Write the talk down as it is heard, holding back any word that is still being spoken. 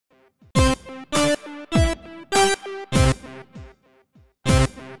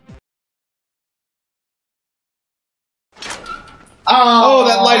Oh,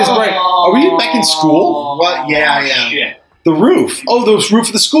 that light is bright. Are we back in school? What? Yeah, I am. Shit. The roof. Oh, the roof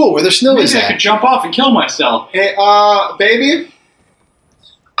of the school where the snow is Maybe I at. could jump off and kill myself. Hey, baby?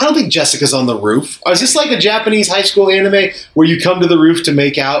 I don't think Jessica's on the roof. Is this like a Japanese high school anime where you come to the roof to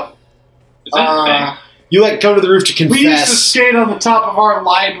make out? Is that a thing? You like come to the roof to confess. We used to skate on the top of our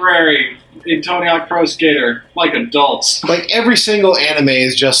library in Tony Hawk Pro Skater, like adults. Like every single anime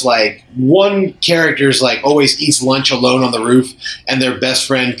is just like one character's like always eats lunch alone on the roof, and their best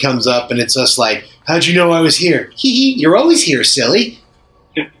friend comes up and it's just like, "How'd you know I was here?" Hee hee, you're always here, silly.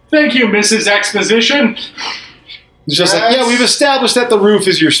 Thank you, Mrs. Exposition. It's just like, yeah, we've established that the roof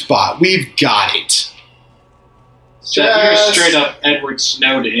is your spot. We've got it. So you're straight up Edward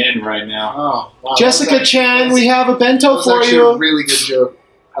Snowed in right now. Oh, wow. Jessica Chan, we have a bento That for was actually you. a really good joke.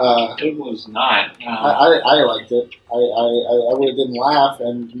 It was not. I liked it. I really didn't laugh,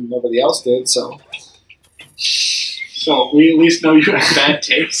 and nobody else did, so. So we at least know you have bad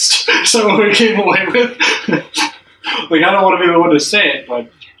taste. So we came away with. Like, I don't want to be the one to say it,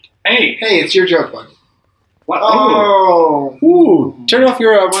 but hey. Hey, it's your joke, buddy. What? Oh. Ooh, turn off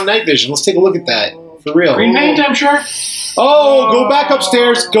your one night vision. Let's take a look at that. For real. Green paint, I'm sure. Oh, go back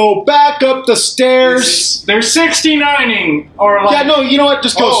upstairs. Go back up the stairs. They're 69ing, or like. Yeah, no, you know what?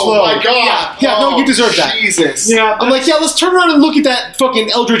 Just go slow. Oh my god. Yeah, no, you deserve that. Jesus. Yeah, I'm like, yeah, let's turn around and look at that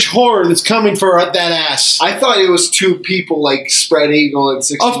fucking eldritch horror that's coming for that ass. I thought it was two people like spread eagle at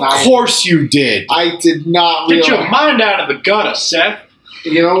 69. Of course you did. I did not Get realize. your mind out of the gutter, Seth.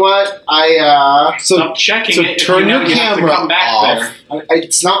 You know what? Stop checking so it. turn if you know your you have to camera come back off. there.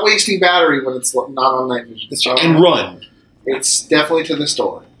 It's not wasting battery when it's not on night vision. And run. It's definitely to the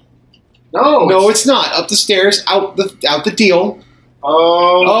store. No. No, it's not. Up the stairs, out the deal.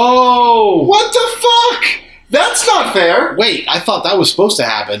 Oh. Oh. What the fuck? That's not fair. Wait, I thought that was supposed to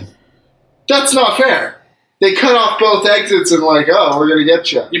happen. That's not fair. They cut off both exits and like, oh, we're gonna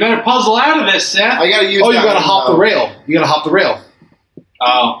get you. You better puzzle out of this, Seth. I gotta use. Oh, you gotta hop the rail. You gotta hop the rail.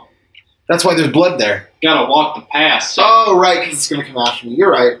 Oh, That's why there's blood there. gotta walk the path. Seth. Oh, right, because it's gonna come after me.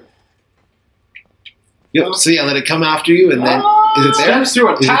 You're right. Yep. So yeah, let it come after you, and then is it there? Steps through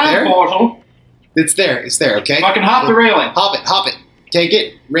a Is it time there? portal. It's there. It's there. Okay. Fucking hop the railing. Hop it. Take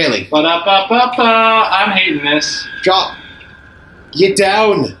it. Railing. I'm hating this. Drop. Get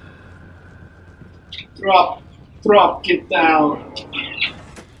down. Drop, get down.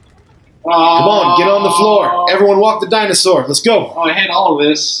 Come on, get on the floor. Everyone walk the dinosaur. Let's go. Oh, I hate all of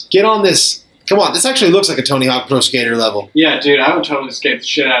this. Get on this. Come on, this actually looks like a Tony Hawk Pro Skater level. Yeah, dude, I would totally skate the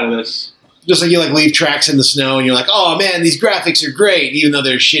shit out of this. Just like you like leave tracks in the snow and you're like, oh man, these graphics are great, even though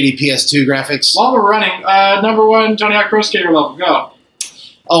they're shitty PS2 graphics. While we're running, number one Tony Hawk Pro Skater level, go.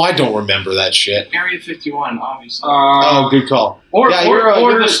 Oh, I don't remember that shit. Area 51, obviously. Oh, good call. Or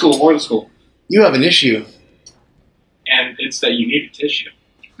you're- the school. You have an issue. And it's that you need a tissue.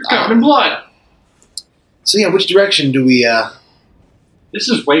 You're covered in blood. So yeah, which direction do we, This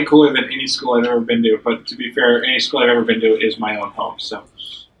is way cooler than any school I've ever been to, but to be fair, any school I've ever been to is my own home, so.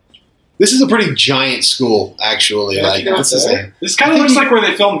 This is a pretty giant school, actually. Yeah, Like, that's this is okay. This kind of looks like where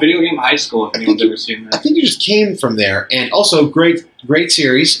they filmed Video Game High School, if anyone's ever seen I that. think you just came from there. And also, great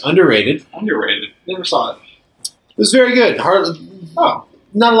series, underrated. Underrated. Never saw it. It was very good.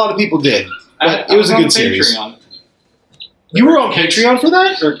 Not a lot of people did. But it was a on good series. Patreon. You were on Patreon for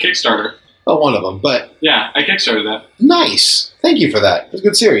that? Or Kickstarter. Oh, one of them. But Yeah, I Kickstarted that. nice. Thank you for that. It was a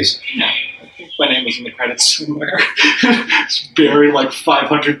good series. Yeah. I think my name was in the credits somewhere. It's buried like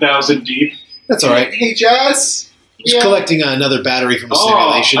 500,000 deep. That's all right. Hey, Jess. Just collecting another battery from a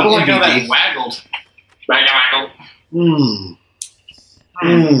simulation. I don't like how that NBD. waggled. Waggle. Mm.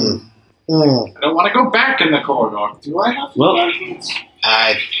 Mm. Mm. I don't want to go back in the corridor. Do I have to Well, go?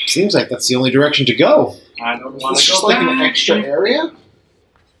 seems like that's the only direction to go. I don't want It's to just go like back. an extra area?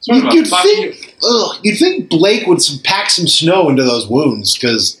 You'd think Blake would pack some snow into those wounds,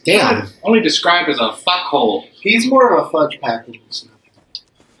 because, damn. Only described as a fuckhole. He's more of a fudge packer.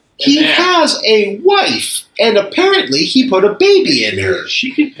 He Yeah. has a wife, and apparently he put a baby in her.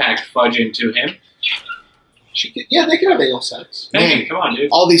 She could pack fudge into him. Yeah, they can have anal sex. Hey, Man. come on, dude.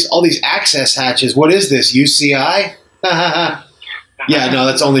 All these access hatches. What is this, UCI? Yeah, no,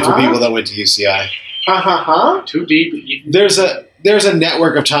 that's only for people that went to UCI. Too deep. There's a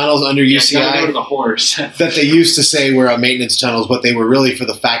network of tunnels under You gotta go to UCI the horse. that they used to say were maintenance tunnels, but they were really for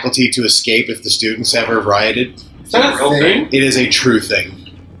the faculty to escape if the students ever rioted. Is that a real thing? It is a true thing.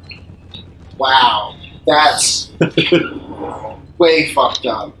 Wow. That's way fucked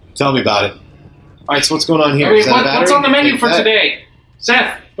up. Tell me about it. All right, so what's going on here? Wait, Is that a what's battery? on the menu Take for that. today?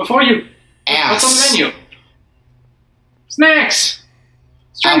 Seth, before you... Ass. What's on the menu? Snacks!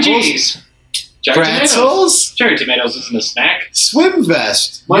 String Apples? cheese! Pretzels? Cherry tomatoes isn't a snack. Swim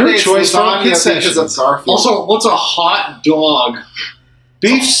vest. My Your name's choice from lasagna because of concessions. Garfield. Also, what's a hot dog?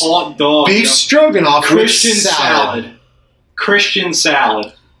 Beef, It's a hot dog. beef stroganoff Christian with salad. Christian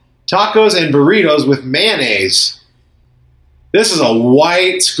salad. Tacos and burritos with mayonnaise. This is a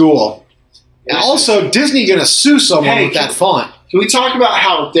white school. And also, Disney gonna sue someone Hey, with that font. Can we talk about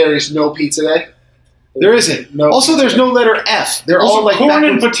how there is no pizza day? There isn't. No Also, there's pizza. no letter F. They're Also, all like corn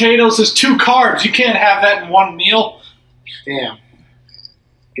and backwards. potatoes is 2 carbs. You can't have that in one meal. Damn. Well,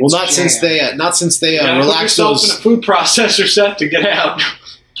 It's not since jam. they You gotta put relaxed yourself in those. a food processor, Seth, to get out.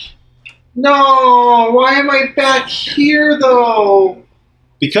 No, why am I back here though?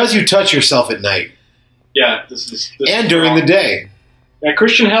 Because you touch yourself at night Yeah, this is and during the day. Yeah,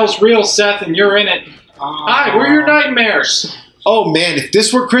 Christian hell's real, Seth, and you're in it. Hi, we're your nightmares. Oh man, if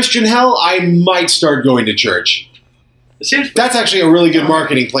this were Christian hell, I might start going to church. It seems That's actually a really good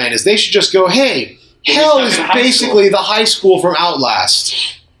marketing plan. Is they should just go, hey, We'll be hell stuck is in high basically the high school from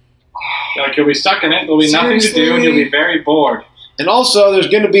Outlast. like you'll be stuck in it. There'll be nothing to do, and you'll be very bored. And also, there's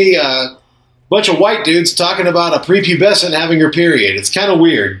going to be a bunch of white dudes talking about a prepubescent having her period. It's kind of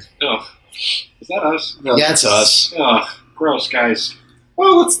weird. Ugh. Is that us? No. Yeah, it's us. Ugh. Gross, guys.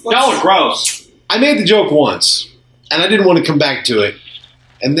 Well, let's Y'all are gross. I made the joke once, and I didn't want to come back to it.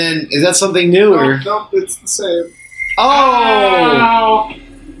 And then, is that something new or? Nope, it's the same. Oh, Ow.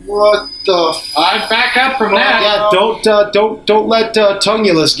 What the? F- I'd back up from that. yeah. Don't let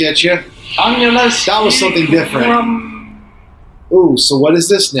tongueless get you. Tongueless. That was something different. Ooh, so what is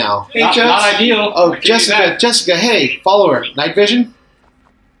this now? Hey, Not Jess. ideal. Oh, I can do that. Jessica, hey, follow her. Night vision?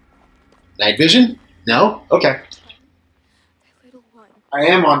 Night vision? No? Okay. I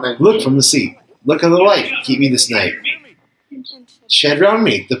am on that. Look from the seat. Look at the light. Keep me this night. Shed round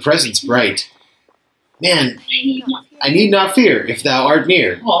me, the presence bright. Man, I need not fear if thou art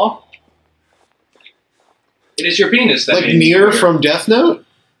near. Aw. It is your penis that Like made me Near weird. from Death Note?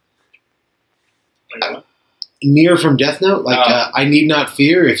 Like what? Near from Death Note? Like, Oh. I need not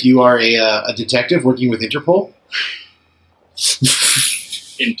fear if you are a detective working with Interpol?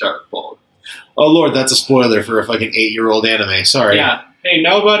 Interpol. Oh, Lord, that's a spoiler for like an 8-year-old anime. Sorry. Yeah. Hey,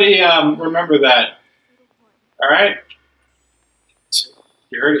 nobody remember that. All right?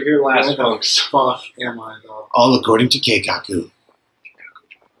 You heard it here last, Where the folks. fuck am I though? All according to Keikaku.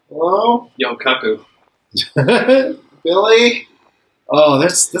 Hello, Yo, cuckoo. Billy. Oh,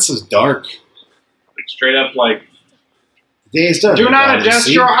 this is dark. Like, straight up, like, The day is done. do not everybody. adjust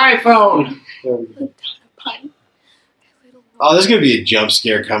See? your iPhone. There we go. Oh, there's gonna be a jump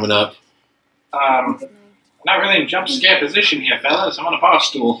scare coming up. Not really in jump scare position here, fellas. I'm on a bar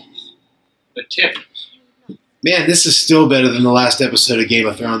stool. The tip. Man, this is still better than the last episode of Game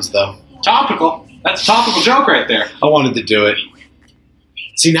of Thrones, though. Topical. That's a topical joke right there. I wanted to do it.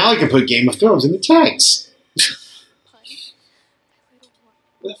 See, now I can put Game of Thrones in the text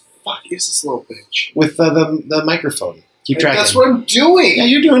What the fuck is this little bitch? with the microphone. Keep tracking. That's what I'm doing. Yeah,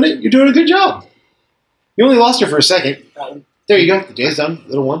 you're doing it. You're doing a good job. You only lost her for a second. There you go. The day's done.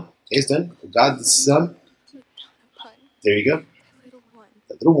 Little one. Day's done. Oh, God, this is done. There you go.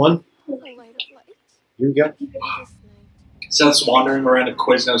 The little one. Here we go. Seth's wandering around a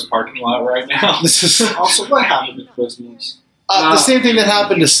Quizno's parking lot right now. This is Also, what happened to Christmas? the same thing that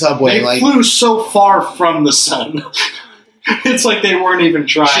happened to Subway. They Like, flew so far from the sun. It's like they weren't even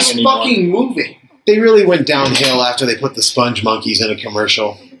trying She's anymore. fucking moving. they really went downhill after they put the Spongmonkeys in a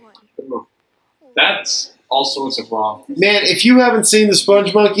commercial. That's all sorts of wrong. Man, if you haven't seen the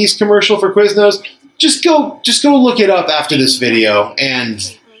Spongmonkeys commercial for Quiznos, just go look it up after this video and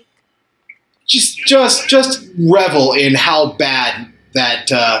just revel in how bad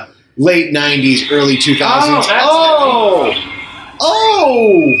that late '90s, early 2000s.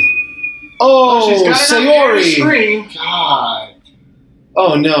 She's got it up there on the Sayori. screen. God.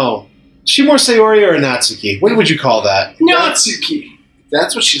 Oh no, is she more Sayori or a Natsuki? What would you call that? Natsuki.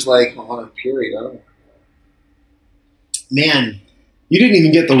 That's what she's like on a period. I don't know. Man, you didn't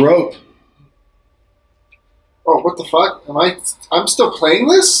even get the rope. Oh, what the fuck? I'm still playing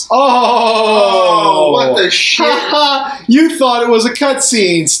this? Oh, what the shit? You thought it was a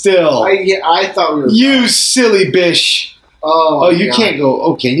cutscene still. I thought we were. You silly bish. Oh, Oh, you God. can't go.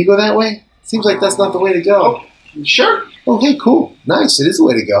 Oh, can you go that way? Seems like that's not the way to go. You sure? Oh, hey, cool. Nice. It is the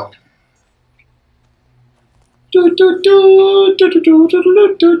way to go. Do, do, do, do, do, do,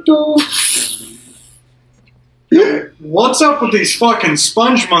 do, do, do. What's up with these fucking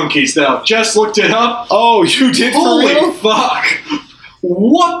sponge monkeys, though? Just looked it up. Oh, you did for Holy real? fuck!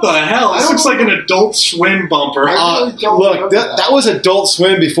 What the hell? This looks like an Adult Swim bumper. Look, that was Adult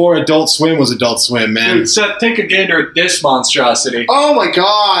Swim before Adult Swim was Adult Swim, man. Dude, Seth, take a gander at this monstrosity. Oh my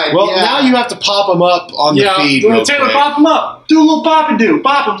god! Well, now you have to pop them up on the feed. Yeah, Taylor, pop them up. Do a little pop and do.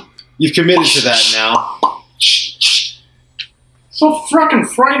 Pop them. You've committed to that now. So fucking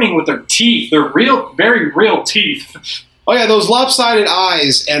frightening with their teeth. They're real, very real teeth. Oh yeah, those lopsided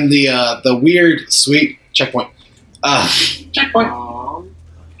eyes and the weird, sweet checkpoint. Checkpoint.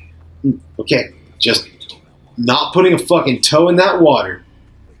 Okay, just not putting a fucking toe in that water.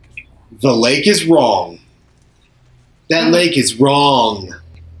 The lake is wrong. That lake is wrong.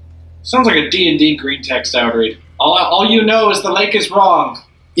 Sounds like a D&D green text outread. All you know is the lake is wrong.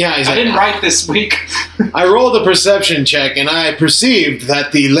 Yeah, I didn't write this week. I rolled a perception check and I perceived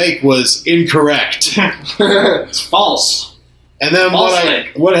that the lake was incorrect. It's false. And then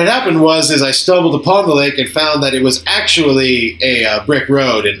what had happened was I stumbled upon the lake and found that it was actually a brick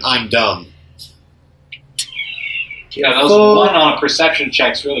road, and I'm dumb. Yeah, those one on perception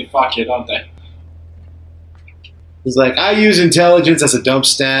checks really fuck you, don't they? It's like, I use intelligence as a dump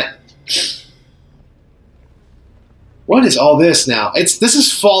stat. What is all this now? This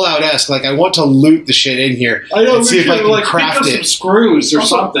is Fallout-esque. Like, I want to loot the shit in here. I know, and see if I can craft pick up some screws or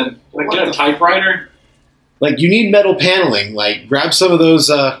something. Like, get a typewriter. Like, you need metal paneling. Like, grab some of those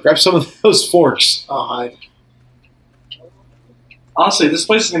forks. Oh, hi. Honestly, this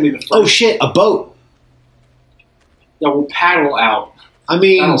place is gonna be the first. Oh shit, a boat. Yeah, we'll paddle out. I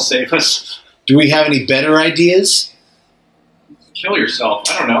mean, that'll save us. Do we have any better ideas? Kill yourself.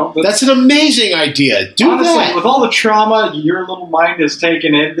 I don't know. That's an amazing idea. Honestly, that. With all the trauma your little mind has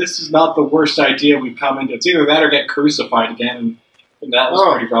taken in, this is not the worst idea we've come into. It's either that or get crucified again, and that was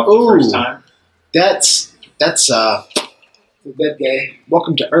pretty rough the first time. That's a dead gay.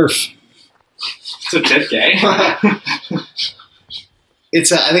 Welcome to Earth. It's a dead gay.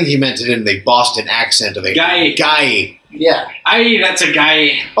 I think he meant it in the Boston accent of a guy. Yeah. That's a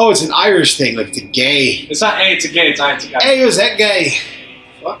guy. Oh, it's an Irish thing, like the gay. It's not it's a gay, it's a guy. Hey, was that gay?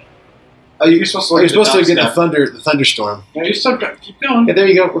 What? Oh, you're supposed to get the thunderstorm. No, you still keep going. Yeah, there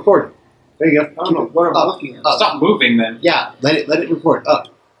you go, record. There you go. I don't know what I'm looking at. Stop moving then. Yeah, let it record. Up.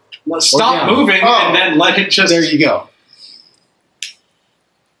 Stop moving and then let it just... There you go.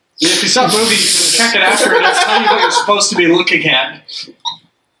 If you stop moving, you can check it after and it'll tell you what you're supposed to be looking at.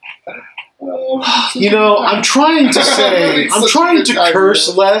 You know, I'm trying to say... I'm trying to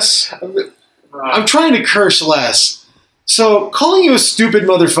curse less. I'm trying to curse less. So, calling you a stupid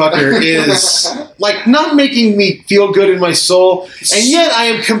motherfucker is, like, not making me feel good in my soul, and yet I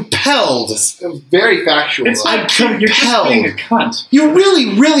am compelled. It's very factual. I'm compelled. You're just being a cunt. You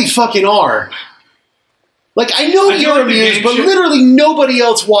really, really fucking are. Like, I know you're amused, but literally nobody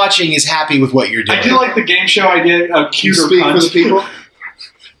else watching is happy with what you're doing. I do like the game show idea of cuter cunt. For the people?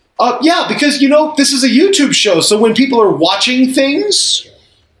 Yeah, because, you know, this is a YouTube show, so when people are watching things,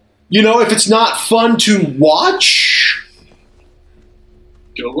 you know, if it's not fun to watch...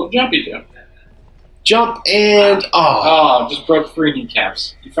 Do a little jumpy jump. Jump and... just broke 3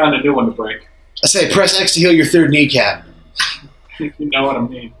 kneecaps. You found a new one to break. I say, press X to heal your 3rd kneecap. You know what I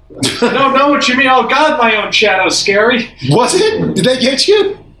mean. I don't know what you mean. Oh, God, my own shadow's scary. Was it? Did they get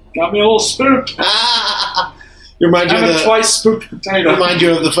you? Got me a little spooked. Remind you of the... twice spooked potato. Remind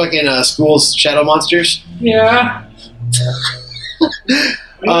you of the fucking school's shadow monsters? Yeah.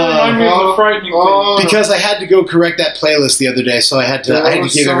 Remind me of the frightening thing. Because I had to go correct that playlist the other day, so I had to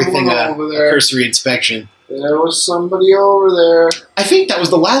give everything a cursory inspection. There was somebody over there. I think that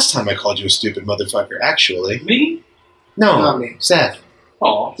was the last time I called you a stupid motherfucker, actually. Me? No, not me. Seth.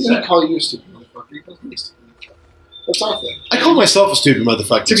 Oh, he doesn't call you a stupid motherfucker. He calls me a stupid motherfucker. That's our thing. I call myself a stupid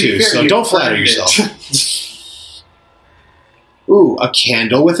motherfucker too, fair, so don't flatter yourself. Ooh, a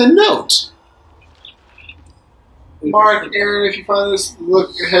candle with a note. Mark, Aaron, if you find this,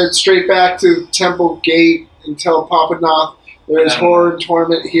 head straight back to the temple gate and tell Papa Noth there is horror and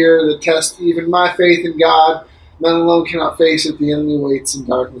torment here that test even my faith in God. Men alone cannot face it. The enemy waits in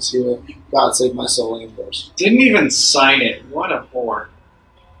darkness here. God save my soul and yours. Didn't even sign it. What a whore.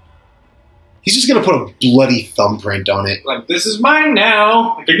 He's just gonna put a bloody thumbprint on it. Like, this is mine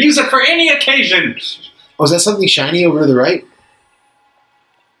now. I can use it for any occasion. Oh, is that something shiny over to the right?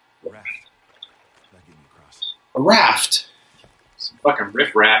 A raft. Some fucking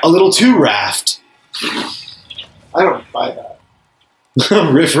riff-raff. A little too raft. I don't buy that.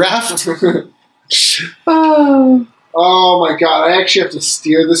 Riff raft? Oh my god, I actually have to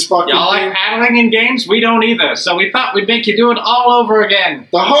steer this fucking Y'all thing. like paddling in games? We don't either, so we thought we'd make you do it all over again.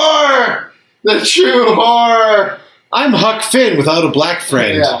 The horror! The true horror! I'm Huck Finn without a black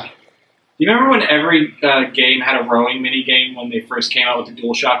friend. Yeah. You remember when every game had a rowing mini game when they first came out with the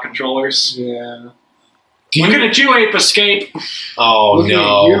DualShock controllers? Yeah. Look at you, Ape Escape! Oh, Look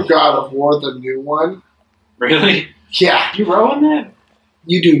no. at you, God of War, the new one. Really? Yeah. You rowing that?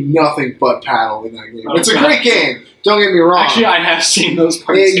 You do nothing but paddle in that game. It's a great game. Don't get me wrong. Actually, I have seen those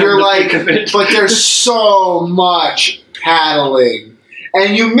parts. You're like, but there's so much paddling.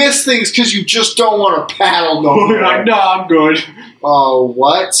 And you miss things because you just don't want to paddle no more. You're like, no, I'm good. Oh,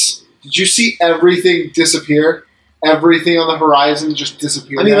 what? Did you see everything disappear? Everything on the horizon just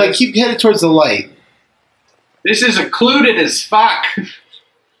disappeared. I mean, like, keep headed towards the light. This is occluded as fuck.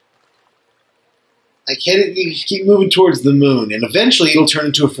 Like, you keep moving towards the moon, and eventually it'll turn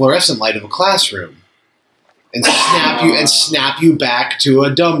into a fluorescent light of a classroom, and snap you back to a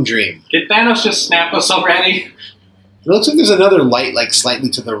dumb dream. Did Thanos just snap us already? It looks like there's another light, like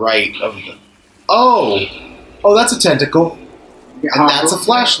slightly to the right of the. Oh, that's a tentacle, and that's a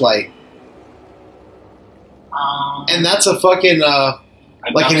flashlight, and that's a fucking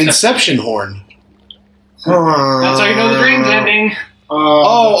like an Inception horn. That's how you know the dream's ending.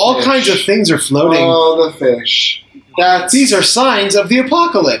 All kinds of things are floating. Oh, the fish. These are signs of the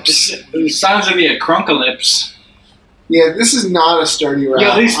apocalypse. The signs of the acruncalypse. Yeah, this is not a sturdy raft.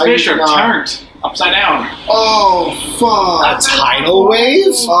 Yeah, these fish are turned upside down. Oh, fuck. A tidal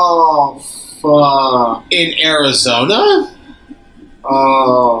wave? Oh, fuck. In Arizona?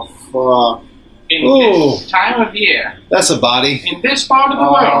 Oh, fuck. In this time of year. That's a body. In this part of the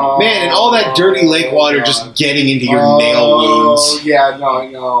world. Man, and all that dirty lake water just getting into your nail wounds. Oh, yeah, no, I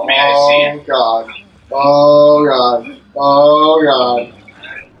know. May I see it? God. Oh, God. Oh, God.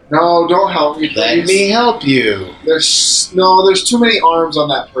 No, don't help me, please. Let me help you. There's too many arms on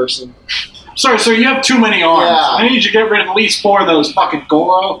that person. Sorry, sir, you have too many arms. Yeah. I need you to get rid of at least 4 of those fucking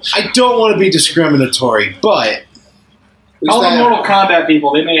Goro. I don't want to be discriminatory, but... All the Mortal Kombat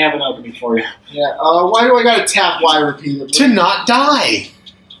people, they may have an opening for you. Yeah, why do I gotta tap Y repeatedly? To not die.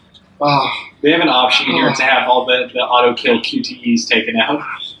 They have an option here to have all the auto-kill QTEs taken out.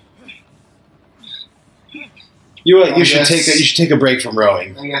 You should take a break from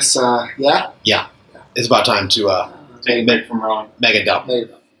rowing. I guess, yeah? Yeah. It's about time to Take a break from rowing. mega dump. There you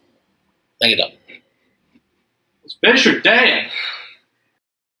go. Mega dump. Those fish are dead.